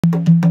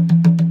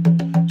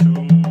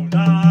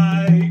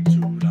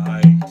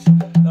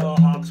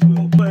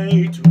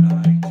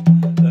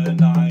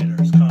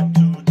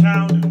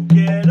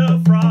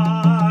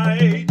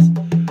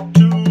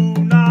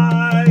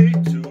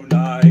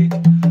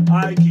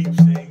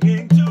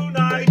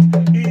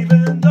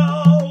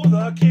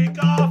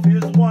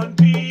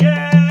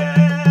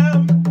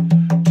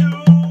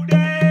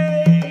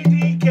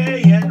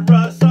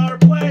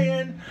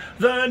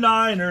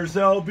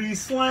be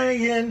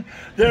slaying.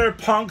 They're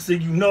punks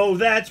and you know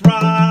that's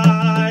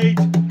right.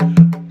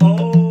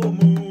 Oh,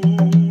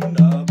 moon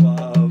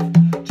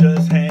above,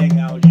 just hang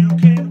out. You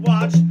can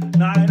watch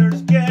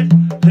Niners get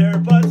their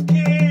butts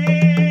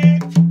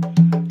kicked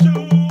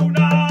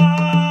tonight.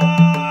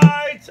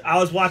 I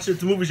was watching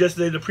the movies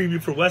yesterday. The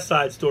preview for West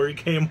Side Story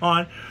came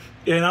on.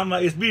 And I'm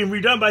like, it's being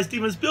redone by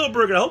Steven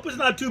Spielberg, and I hope it's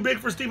not too big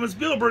for Steven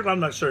Spielberg. I'm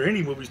not sure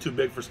any movie's too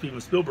big for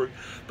Steven Spielberg,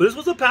 but this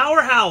was a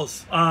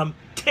powerhouse.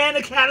 10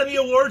 Academy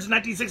Awards in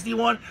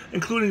 1961,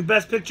 including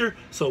Best Picture,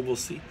 so we'll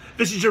see.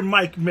 This is your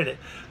Mike Minute.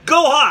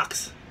 Go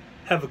Hawks!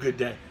 Have a good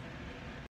day.